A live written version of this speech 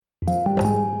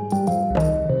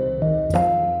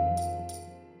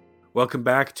Welcome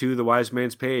back to The Wise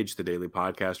Man's Page, the daily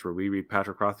podcast where we read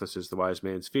Patrick Rothfuss's The Wise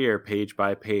Man's Fear page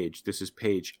by page. This is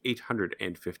page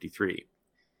 853.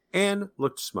 Anne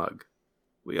looked smug.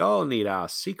 "We all need our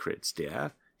secrets,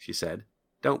 dear," she said.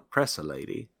 "Don't press a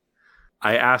lady."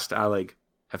 I asked Alleg,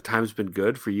 "Have times been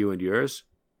good for you and yours?"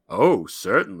 "Oh,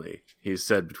 certainly," he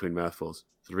said between mouthfuls.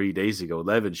 3 days ago,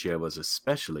 Levanshire was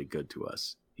especially good to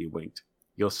us. He winked.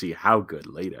 "You'll see how good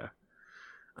later."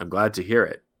 "I'm glad to hear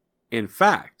it. In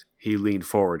fact," he leaned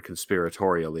forward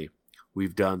conspiratorially,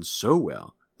 "we've done so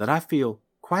well that I feel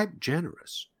quite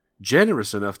generous.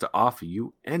 Generous enough to offer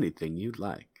you anything you'd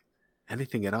like.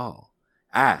 Anything at all.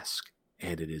 Ask,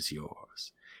 and it is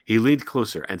yours." He leaned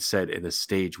closer and said in a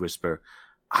stage whisper,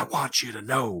 "I want you to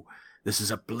know this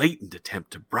is a blatant attempt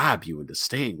to bribe you into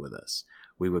staying with us.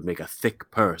 We would make a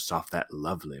thick purse off that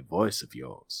lovely voice of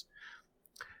yours."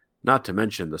 "Not to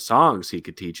mention the songs he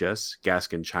could teach us,"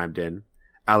 Gaskin chimed in.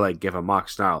 Alleg gave a mock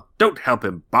snarl. "Don't help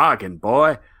him bargain,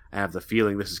 boy. I have the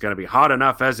feeling this is going to be hard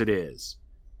enough as it is."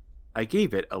 I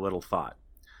gave it a little thought.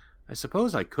 I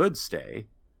suppose I could stay.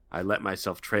 I let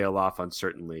myself trail off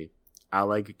uncertainly.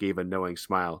 Alleg gave a knowing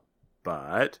smile.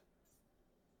 But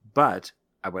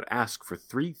I would ask for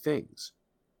 3 things.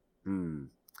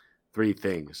 3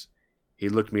 things. He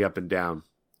looked me up and down,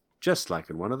 just like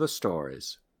in one of the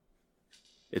stories.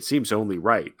 "It seems only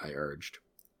right," I urged.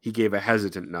 He gave a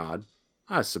hesitant nod.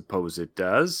 "I suppose it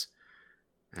does."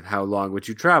 "And how long would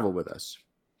you travel with us?"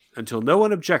 "Until no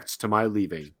one objects to my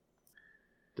leaving."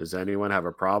 "Does anyone have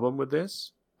a problem with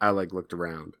this?" Alleg looked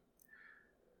around.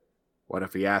 "What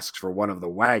if he asks for one of the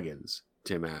wagons?"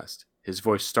 Tim asked. His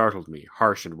voice startled me,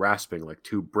 harsh and rasping like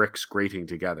 2 bricks grating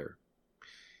together.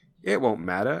 "It won't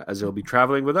matter, as he'll be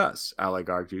traveling with us," Alleg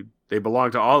argued. "They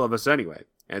belong to all of us anyway,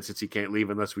 and since he can't leave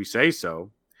unless we say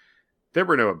so." There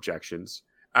were no objections.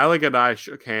 Alleg and I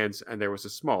shook hands, and there was a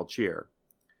small cheer.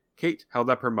 Kate held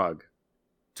up her mug.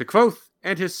 "To Kvothe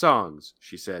and his songs,"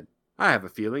 she said. "I have a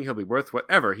feeling he'll be worth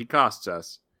whatever he costs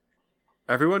us."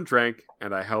 Everyone drank,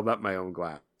 and I held up my own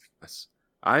glass.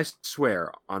 "I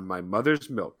swear on my mother's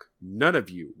milk, none of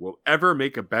you will ever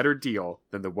make a better deal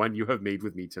than the one you have made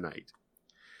with me tonight."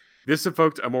 This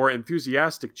evoked a more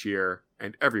enthusiastic cheer,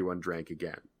 and everyone drank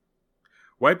again.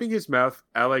 Wiping his mouth,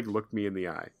 Alleg looked me in the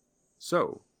eye.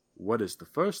 "So, what is the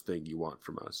first thing you want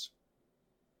from us?"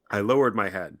 I lowered my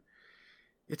head.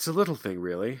 "It's a little thing,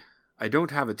 really. I don't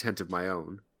have a tent of my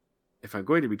own. If I'm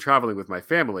going to be traveling with my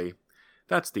family,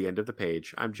 that's the end of the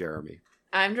page. I'm Jeremy."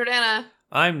 I'm Jordana.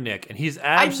 I'm Nick, and he's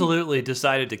absolutely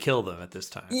decided to kill them at this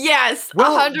time. Yes,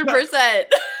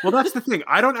 100%. Well, that's the thing.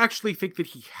 I don't actually think that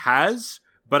he has,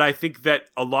 but I think that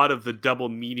a lot of the double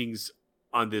meanings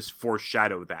on this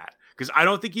foreshadow that. Because I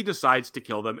don't think he decides to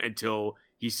kill them until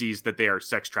he sees that they are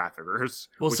sex traffickers,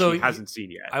 which he hasn't seen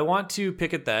yet. I want to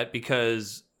pick at that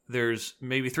because there's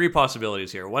maybe 3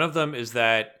 possibilities here. One of them is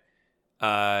that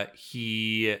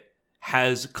he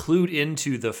has clued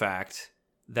into the fact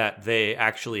that they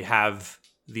actually have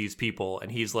these people,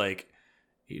 and he's like,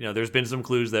 there's been some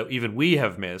clues that even we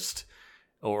have missed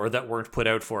or that weren't put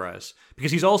out for us,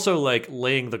 because he's also like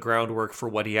laying the groundwork for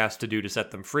what he has to do to set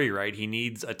them free, right? He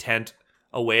needs a tent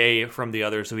away from the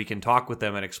others so he can talk with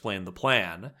them and explain the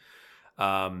plan.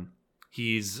 I don't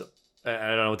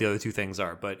know what the other 2 things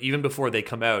are, but even before they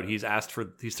come out, he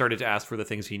started to ask for the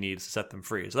things he needs to set them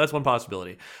free. So that's one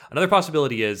possibility. Another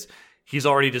possibility is he's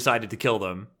already decided to kill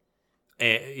them,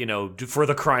 for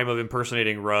the crime of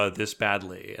impersonating Ra this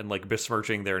badly and like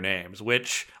besmirching their names,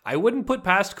 which I wouldn't put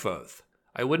past Kvothe.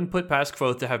 I wouldn't put past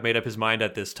Kvothe to have made up his mind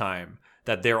at this time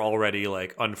that they're already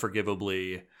like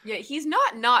unforgivably. Yeah, he's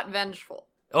not vengeful.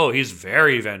 Oh, he's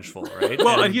very vengeful, right?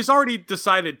 Well, and he's already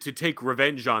decided to take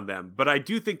revenge on them, but I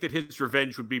do think that his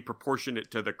revenge would be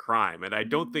proportionate to the crime, and I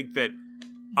don't think that,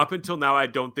 up until now, I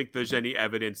don't think there's any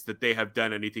evidence that they have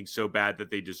done anything so bad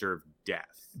that they deserve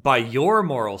death. By your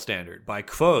moral standard, by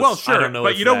Kvothe, well, sure, I don't know.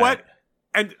 But you know what?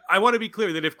 And I want to be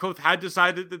clear that if Kvothe had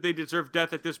decided that they deserve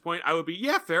death at this point, I would be,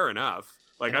 yeah, fair enough.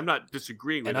 Like, I'm not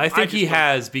disagreeing with him. And I think he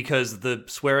has, because the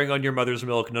swearing on your mother's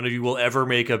milk, none of you will ever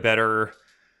make a better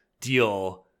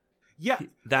deal. Yeah.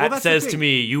 That says to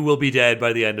me, you will be dead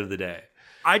by the end of the day.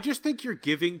 I just think you're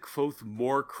giving Kvothe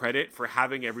more credit for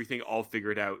having everything all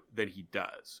figured out than he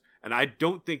does. And I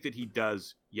don't think that he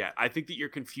does yet. I think that you're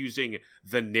confusing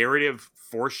the narrative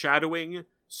foreshadowing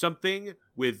something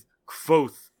with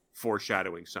Kvothe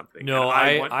foreshadowing something. No,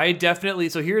 I definitely...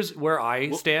 So here's where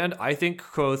I stand. I think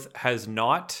Kvothe has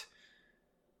not...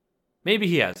 Maybe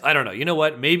he has. I don't know. You know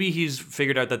what? Maybe he's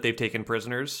figured out that they've taken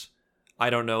prisoners.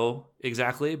 I don't know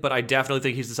exactly, but I definitely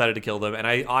think he's decided to kill them. And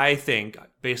I think,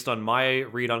 based on my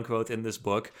read on Kvothe in this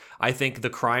book, I think the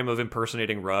crime of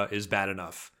impersonating Ra is bad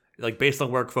enough. like based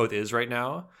on where Kvothe is right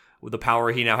now, with the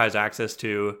power he now has access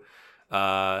to,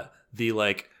 the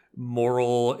like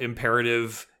moral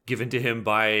imperative given to him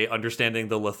by understanding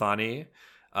the Lithani,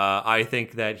 I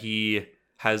think that he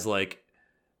has like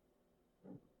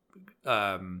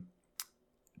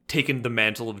taken the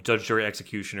mantle of judge, jury,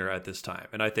 executioner at this time,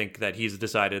 and I think that he's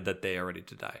decided that they are ready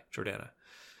to die. Jordana,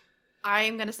 I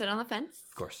am gonna sit on the fence,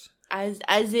 of course, as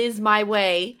is my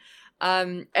way.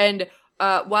 And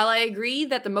while I agree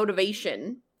that the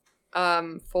motivation,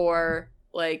 for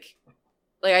like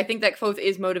I think that Kvothe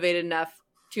is motivated enough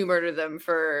to murder them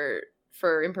for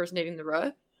impersonating the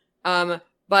Ruh.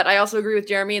 But I also agree with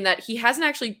Jeremy in that he hasn't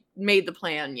actually made the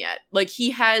plan yet. Like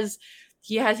he has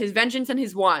his vengeance and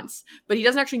his wants, but he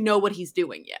doesn't actually know what he's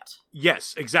doing yet.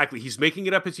 Yes, exactly. He's making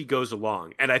it up as he goes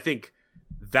along. And I think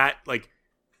that, like,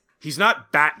 he's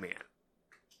not Batman.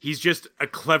 He's just a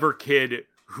clever kid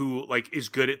who, like, is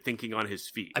good at thinking on his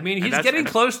feet. I mean, he's getting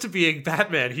close to being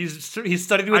Batman. He's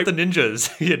studied with the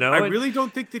ninjas, you know? I really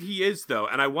don't think that he is, though.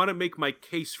 And I want to make my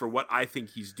case for what I think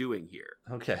he's doing here.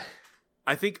 Okay.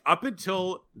 I think up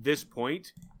until this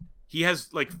point, he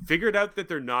has, like, figured out that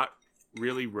they're not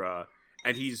really Ruh.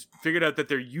 And he's figured out that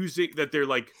they're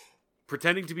like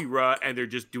pretending to be Ruh, and they're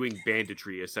just doing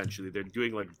banditry, essentially. They're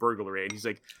doing like burglary. And he's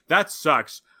like, that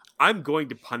sucks. I'm going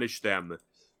to punish them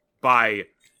by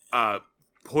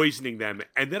poisoning them.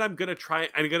 And then I'm going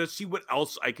to see what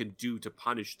else I can do to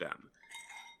punish them.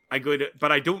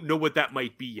 But I don't know what that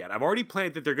might be yet. I've already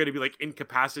planned that they're going to be like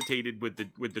incapacitated with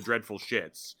the dreadful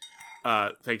shits,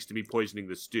 thanks to me poisoning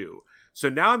the stew. So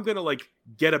now I'm going to like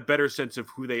get a better sense of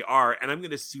who they are, and I'm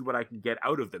going to see what I can get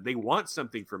out of them. They want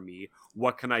something from me.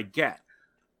 What can I get?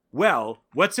 Well,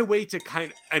 what's a way to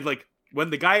and like when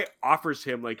the guy offers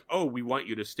him like, oh, we want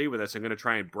you to stay with us, I'm going to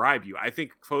try and bribe you. I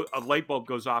think a light bulb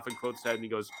goes off in Kvothe's head and he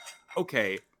goes,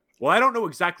 okay, well, I don't know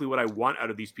exactly what I want out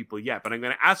of these people yet, but I'm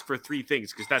going to ask for 3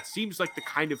 things because that seems like the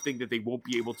kind of thing that they won't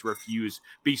be able to refuse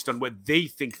based on what they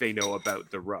think they know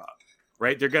about the Ruh.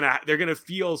 Right? They're gonna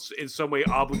feel in some way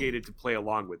obligated to play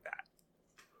along with that.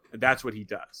 And that's what he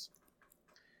does.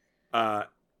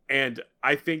 And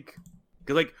I think,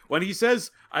 like, when he says,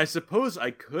 I suppose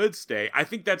I could stay, I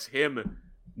think that's him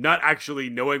not actually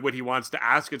knowing what he wants to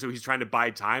ask, and so he's trying to buy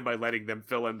time by letting them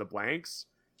fill in the blanks.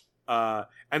 And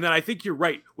then I think you're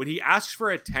right. When he asks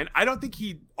for a tent, I don't think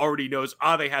he already knows,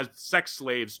 they have sex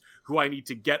slaves who I need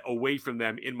to get away from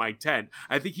them in my tent.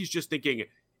 I think he's just thinking,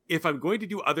 if I'm going to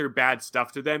do other bad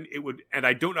stuff to them, and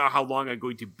I don't know how long I'm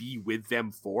going to be with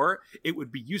them for, it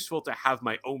would be useful to have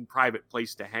my own private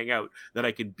place to hang out that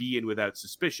I can be in without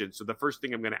suspicion. So the first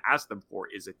thing I'm going to ask them for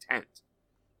is a tent.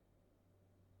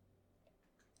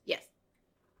 Yes.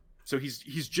 So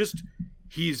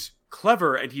he's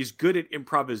clever and he's good at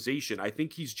improvisation. I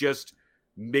think he's just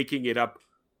making it up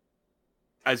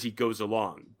as he goes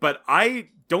along. But I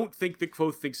don't think that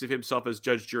Kvothe thinks of himself as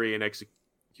judge, jury, and executioner.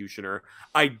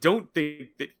 I don't think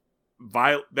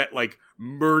that like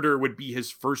murder would be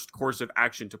his first course of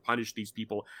action to punish these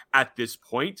people at this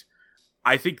point.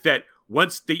 I think that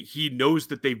once he knows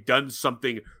that they've done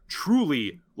something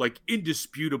truly like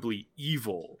indisputably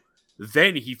evil,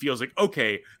 then he feels like,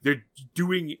 okay, they're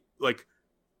doing like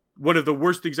one of the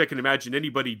worst things I can imagine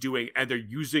anybody doing, and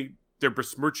they're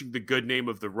besmirching the good name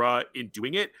of the Ruh in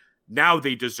doing it. Now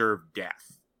they deserve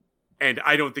death. And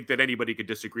I don't think that anybody could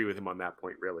disagree with him on that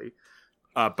point, really.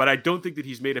 But I don't think that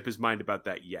he's made up his mind about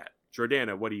that yet.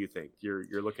 Jordana, what do you think? You're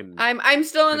looking. I'm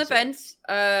still on the fence.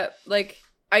 Like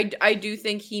I do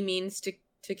think he means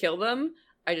to kill them.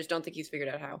 I just don't think he's figured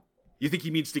out how. You think he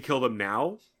means to kill them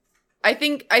now? I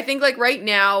think like right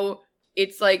now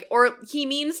it's like, or he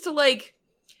means to like,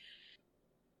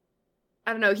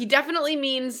 I don't know. He definitely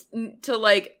means to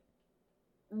like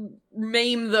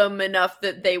maim them enough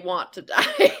that they want to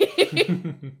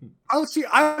die. Oh, see,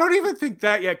 I don't even think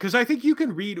that yet, because I think you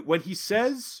can read when he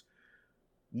says,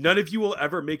 none of you will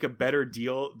ever make a better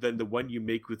deal than the one you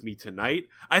make with me tonight.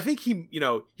 I think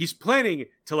he's planning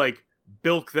to like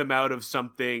bilk them out of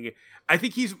something. I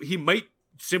think he might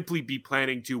simply be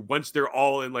planning to, once they're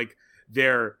all in like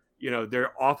their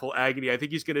awful agony, I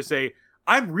think he's going to say,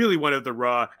 I'm really one of the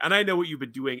Ruh, and I know what you've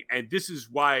been doing, and this is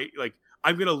why, like,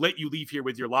 I'm going to let you leave here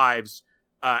with your lives,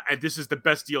 and this is the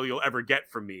best deal you'll ever get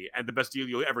from me, and the best deal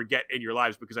you'll ever get in your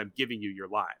lives because I'm giving you your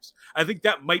lives. I think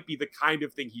that might be the kind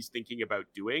of thing he's thinking about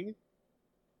doing.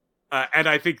 And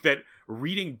I think that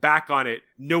reading back on it,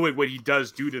 knowing what he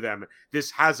does do to them,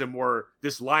 this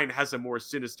line has a more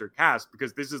sinister cast,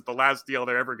 because this is the last deal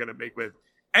they're ever going to make with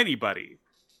anybody.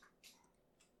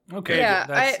 Okay.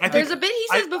 Yeah, there's a bit he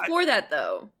says before that,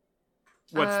 though.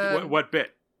 What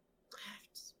bit?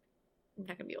 I'm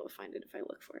not gonna be able to find it if I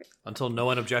look for it. Until no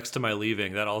one objects to my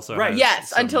leaving. That also Right. has Yes,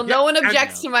 some- until no one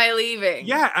objects and- to my leaving.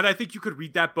 Yeah, and I think you could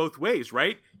read that both ways,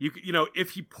 right? You know,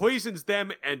 if he poisons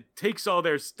them and takes all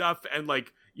their stuff and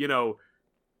like, you know,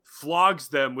 flogs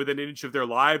them within an inch of their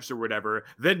lives or whatever,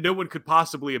 then no one could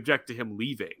possibly object to him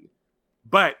leaving.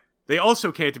 But they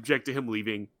also can't object to him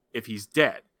leaving if he's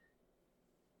dead.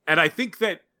 And I think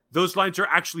that those lines are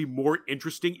actually more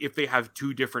interesting if they have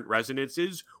two different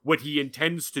resonances, what he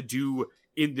intends to do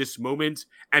in this moment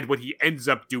and what he ends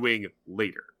up doing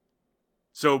later.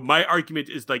 So my argument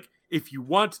is like, if you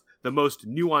want the most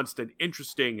nuanced and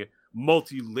interesting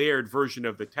multi-layered version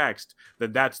of the text,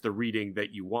 then that's the reading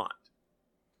that you want.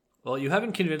 Well, you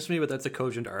haven't convinced me, but that's a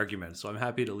cogent argument, so I'm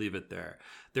happy to leave it there.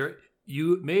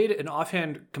 You made an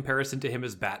offhand comparison to him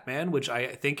as Batman, which I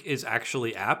think is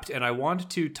actually apt, and I want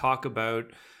to talk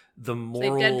about the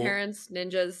moral... Like dead parents,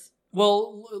 ninjas.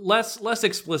 Well, less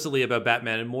explicitly about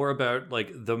Batman and more about like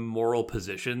the moral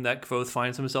position that Kvothe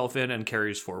finds himself in and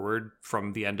carries forward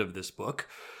from the end of this book.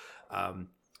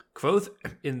 Kvothe,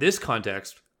 in this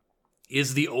context,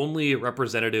 is the only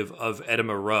representative of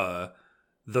Edinburgh,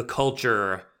 the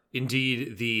culture,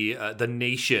 indeed the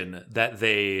nation that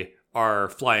they are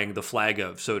flying the flag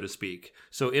of, so to speak.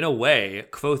 So in a way,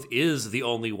 Kvothe is the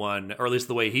only one, or at least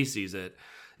the way he sees it,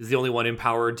 is the only one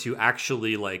empowered to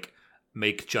actually like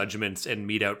make judgments and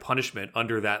mete out punishment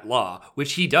under that law,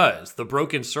 which he does. The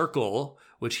broken circle,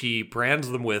 which he brands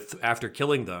them with after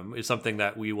killing them, is something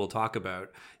that we will talk about.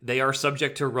 They are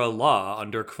subject to law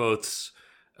under Kvothe's,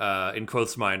 in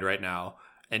Kvothe's mind right now,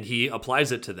 and he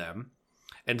applies it to them.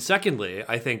 And secondly,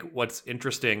 I think what's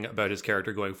interesting about his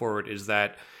character going forward is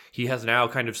that he has now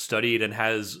kind of studied and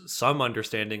has some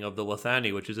understanding of the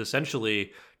Lethani, which is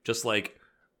essentially just like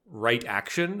right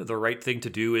action. The right thing to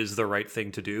do is the right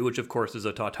thing to do, which of course is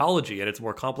a tautology, and it's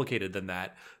more complicated than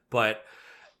that. But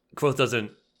Kvothe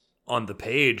doesn't, on the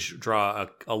page, draw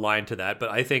a line to that.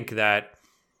 But I think that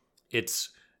it's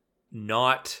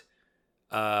not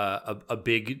a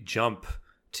big jump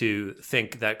to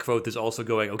think that Kvothe is also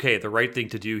going, okay, the right thing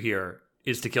to do here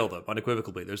is to kill them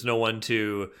unequivocally. There's no one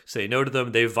to say no to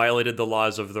them. They've violated the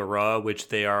laws of the Ra, which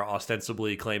they are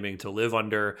ostensibly claiming to live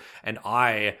under, and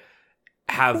I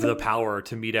have the power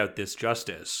to mete out this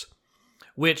justice,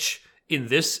 which in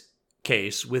this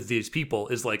case with these people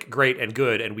is like great and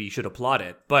good, and we should applaud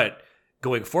it. But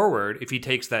going forward, if he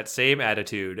takes that same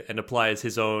attitude and applies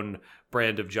his own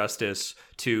brand of justice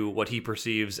to what he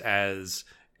perceives as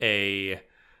a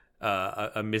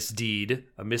misdeed,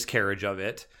 a miscarriage of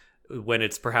it, when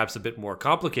it's perhaps a bit more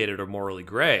complicated or morally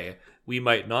gray, we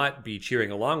might not be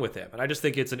cheering along with him. And I just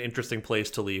think it's an interesting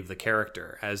place to leave the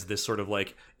character as this sort of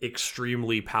like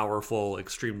extremely powerful,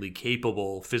 extremely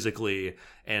capable physically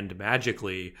and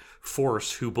magically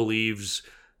force who believes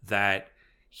that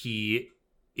he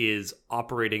is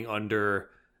operating under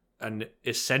an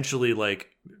essentially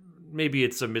like, maybe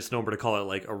it's a misnomer to call it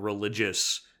like a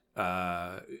religious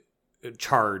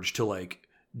charge to like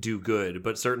do good,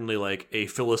 but certainly like a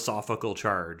philosophical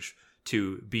charge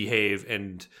to behave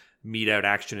and mete out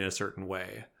action in a certain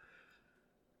way.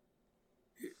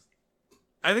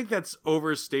 I think that's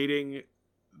overstating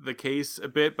the case a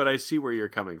bit, but I see where you're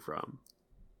coming from.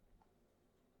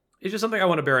 It's just something I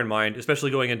want to bear in mind, especially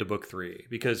going into book 3,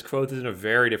 because Kvothe is in a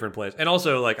very different place. And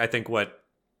also, like, I think what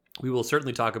we will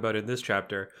certainly talk about in this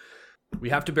chapter, we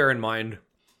have to bear in mind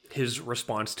his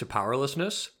response to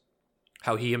powerlessness,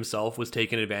 how he himself was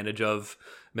taken advantage of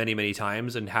many, many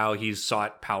times, and how he's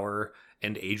sought power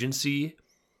and agency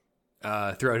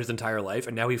throughout his entire life.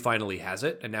 And now he finally has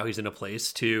it. And now he's in a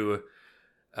place to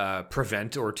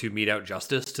prevent or to mete out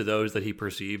justice to those that he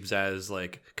perceives as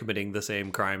like committing the same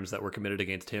crimes that were committed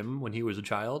against him when he was a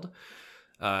child.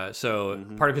 So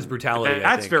part of his brutality, And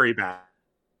that's very bad,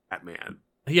 Batman.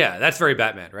 Yeah, that's very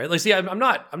Batman, right? Like, see, I'm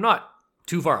not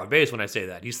too far off base when I say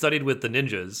that. He studied with the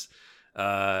ninjas.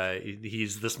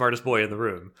 He's the smartest boy in the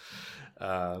room.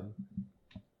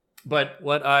 But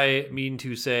what did I mean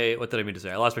to say? I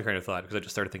lost my train of thought because I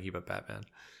just started thinking about Batman.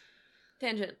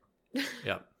 Tangent.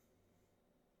 Yeah.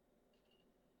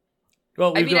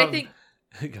 Well, I think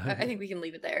we can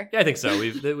leave it there. Yeah, I think so.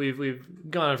 We've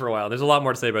gone on for a while. There's a lot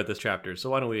more to say about this chapter,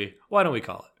 so why don't we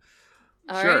call it?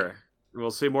 All Sure. right. We'll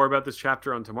say more about this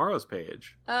chapter on tomorrow's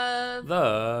page.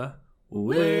 The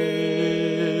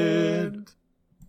Wind.